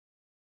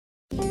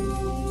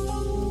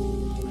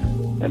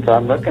And so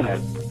I'm looking at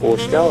 4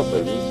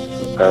 skeletons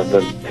of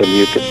the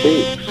Temuka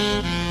chiefs.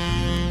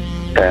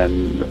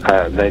 And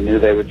they knew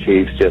they were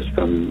chiefs just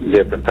from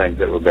different things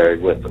that were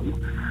buried with them.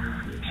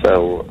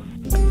 So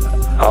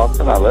all of a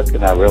sudden I look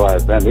and I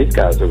realize, man, these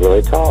guys are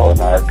really tall.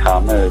 And I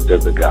commented to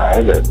the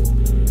guy that,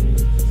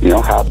 you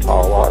know, how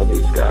tall are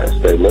these guys?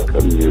 They look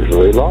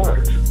unusually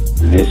large.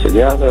 And he said,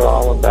 yeah, they're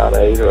all about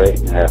 8 or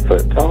 8.5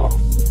 foot tall.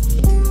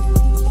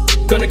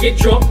 Gonna get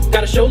drunk,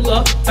 gotta show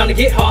love, time to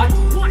get hot.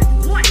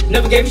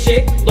 Never gave a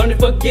shit, learn to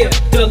forgive,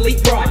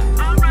 delete pride.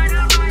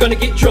 Gonna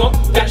get drunk,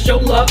 gotta show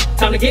love,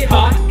 time to get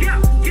hot.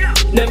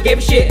 Never gave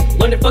a shit,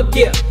 learn to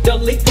forgive,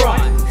 delete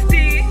pride.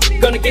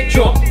 Gonna get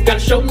drunk, gotta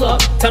show love,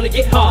 time to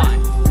get hot.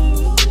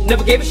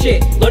 Never gave a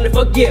shit, learn to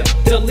forgive,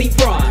 delete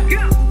pride.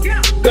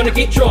 Gonna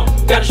get drunk,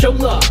 gotta show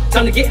love,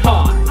 time to get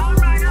hot.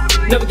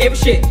 Never gave a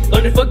shit,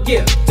 learn to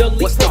forgive,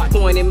 delete What's pride. the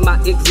point in my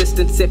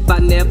existence if I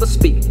never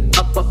speak?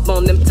 Up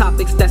on them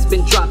topics that's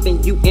been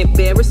dropping, you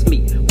embarrass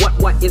me.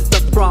 What is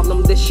the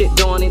problem? This shit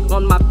dawning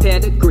on my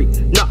pedigree.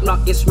 Knock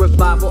knock, it's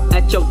revival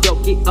at your door.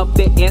 Get up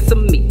and answer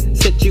me.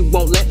 Since you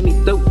won't let me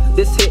through,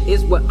 this here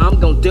is what I'm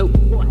gonna do.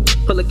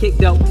 Pull a kick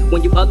though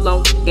when you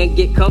alone and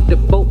get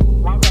comfortable.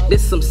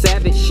 This some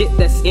savage shit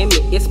that's in me,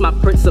 it's my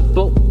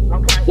principle.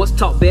 What's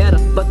taught better,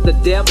 but the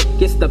devil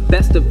gets the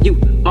best of you.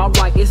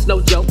 Alright, it's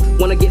no joke,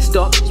 wanna get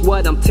stuck, is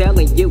what I'm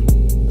telling you.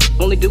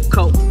 Only do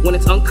coke when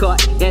it's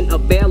uncut and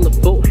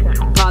available.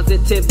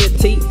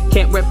 Positivity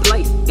can't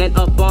replace an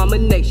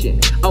abomination.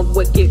 A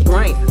wicked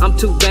brain, I'm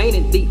too vain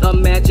in the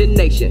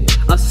imagination.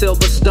 A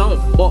silver stone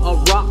or a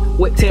rock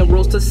with 10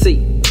 rules to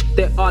see.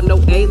 There are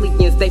no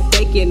aliens, they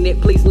faking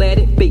it, please let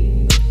it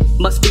be.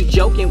 Must be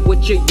joking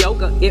with your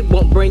yoga, it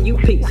won't bring you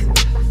peace.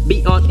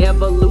 Beyond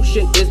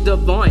evolution is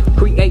divine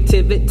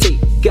creativity.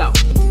 Go.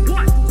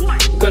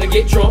 Gonna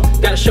get drunk,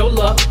 gotta show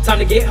love, time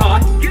to get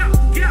hot.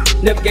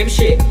 Never gave a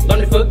shit, learn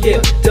to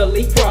forgive,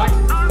 delete pride.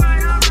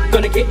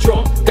 Gonna get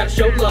drunk, gotta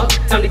show love,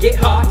 time to get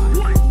hot.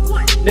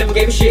 Never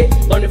gave a shit,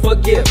 learn to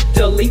forgive,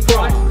 delete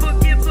pride.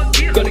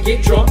 Gonna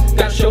get drunk,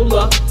 gotta show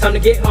love, time to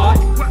get hot.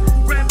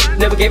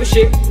 Never gave a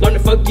shit, learn to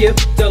forgive,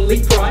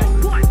 delete pride.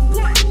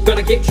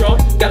 Gonna get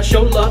drunk, gotta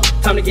show love,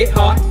 time to get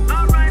hot.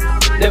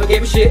 Never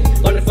gave a shit,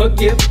 learn to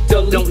forgive,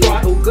 delete pride. Don't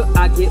need hookah,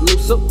 I get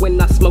looser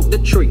when I smoke the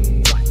tree.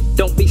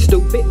 Don't be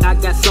stupid, I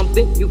got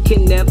something you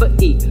can never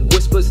eat.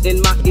 Whispers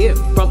in my ear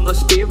from a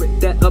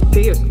spirit that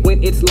appears.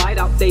 When it's light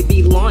out, they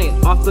be lying.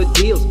 Offer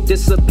deals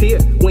disappear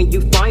when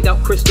you find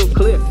out crystal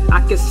clear.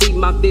 I can see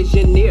my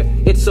vision near.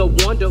 It's a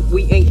wonder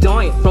we ain't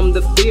dying from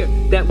the fear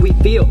that we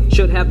feel.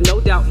 Should have no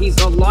doubt he's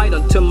a light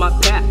unto my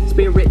path.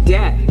 Spirit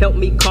dad, help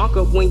me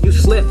conquer when you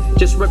slip.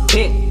 Just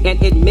repent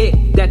and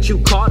admit that you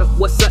caught up.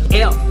 What's a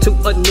L to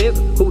a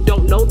nigga who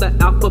don't know the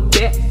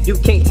alphabet? You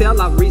can't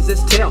tell, I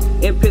resist tell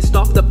and pissed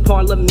off the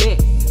parliament.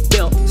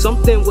 Felt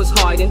something was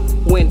hiding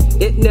when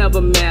it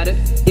never mattered.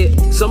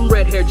 Some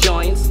red-haired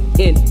giants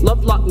in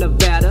Lovelock,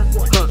 Nevada,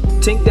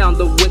 hunting down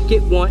the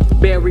wicked one,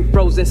 buried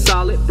frozen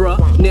solid, bruh.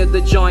 Near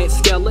the giant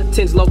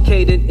skeletons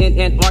located in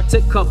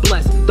Antarctica.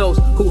 Bless those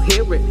who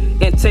hear it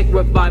and take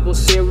revival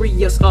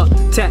serious.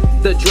 Attack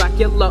the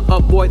Dracula,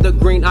 avoid the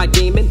green-eyed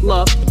demon.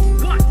 Love.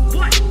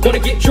 Gonna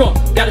get drunk,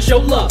 gotta show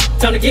love,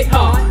 time to get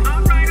high.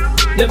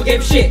 Never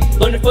gave a shit,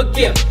 learn to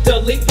forgive,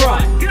 delete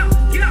pride.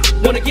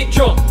 Wanna get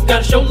drunk,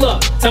 gotta show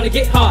love, time to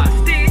get high.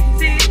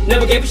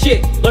 Never gave a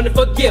shit, learn to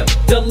forgive,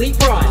 delete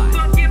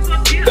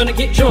pride. Gonna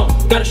get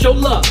drunk, gotta show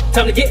love,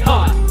 time to get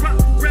high.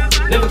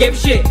 Never gave a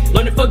shit,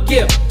 learn to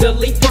forgive,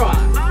 delete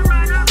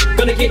pride.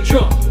 Gonna get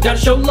drunk, gotta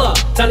show love,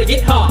 time to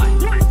get high.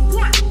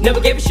 Never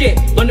gave a shit,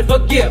 learn to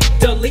forgive,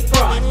 delete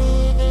pride.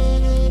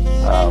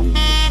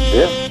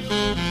 This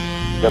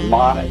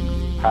demonic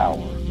power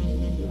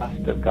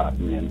must have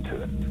gotten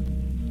into it.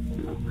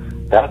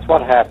 That's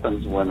what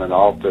happens when an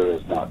altar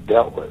is not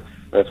dealt with.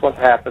 That's what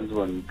happens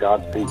when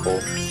God's people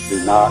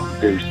do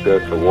not do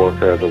spiritual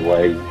warfare the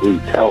way He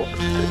tells us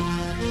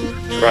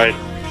to. Right.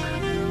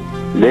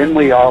 Then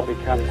we all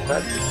become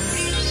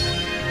subjects.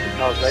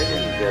 Because they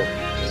didn't just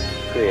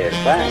create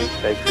banks,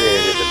 they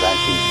created a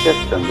banking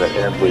system that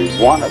every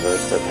one of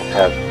us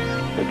have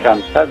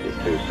become subject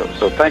to.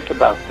 So think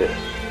about this.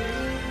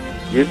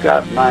 You've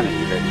got money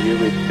that you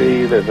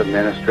receive as a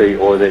ministry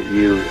or that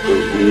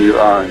when you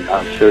earn,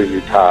 I'm sure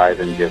you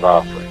tithe and give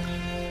offerings.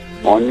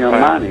 On your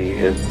money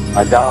is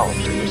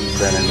idolatry. It's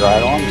printed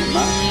right on your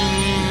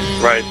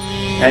money. Right.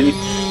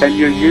 And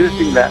you're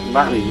using that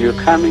money.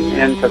 You're coming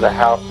into the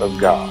house of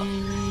God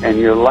and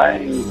you're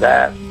laying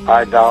that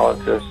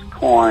idolatrous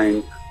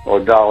coin or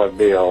dollar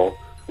bill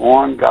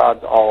on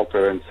God's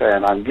altar and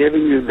saying, I'm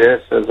giving you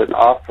this as an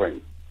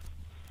offering.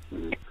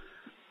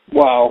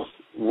 Well,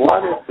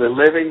 what if the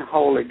living,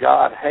 holy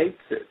God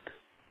hates it?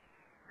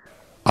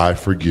 I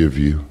forgive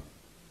you.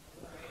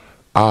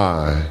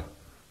 I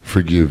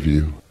forgive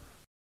you.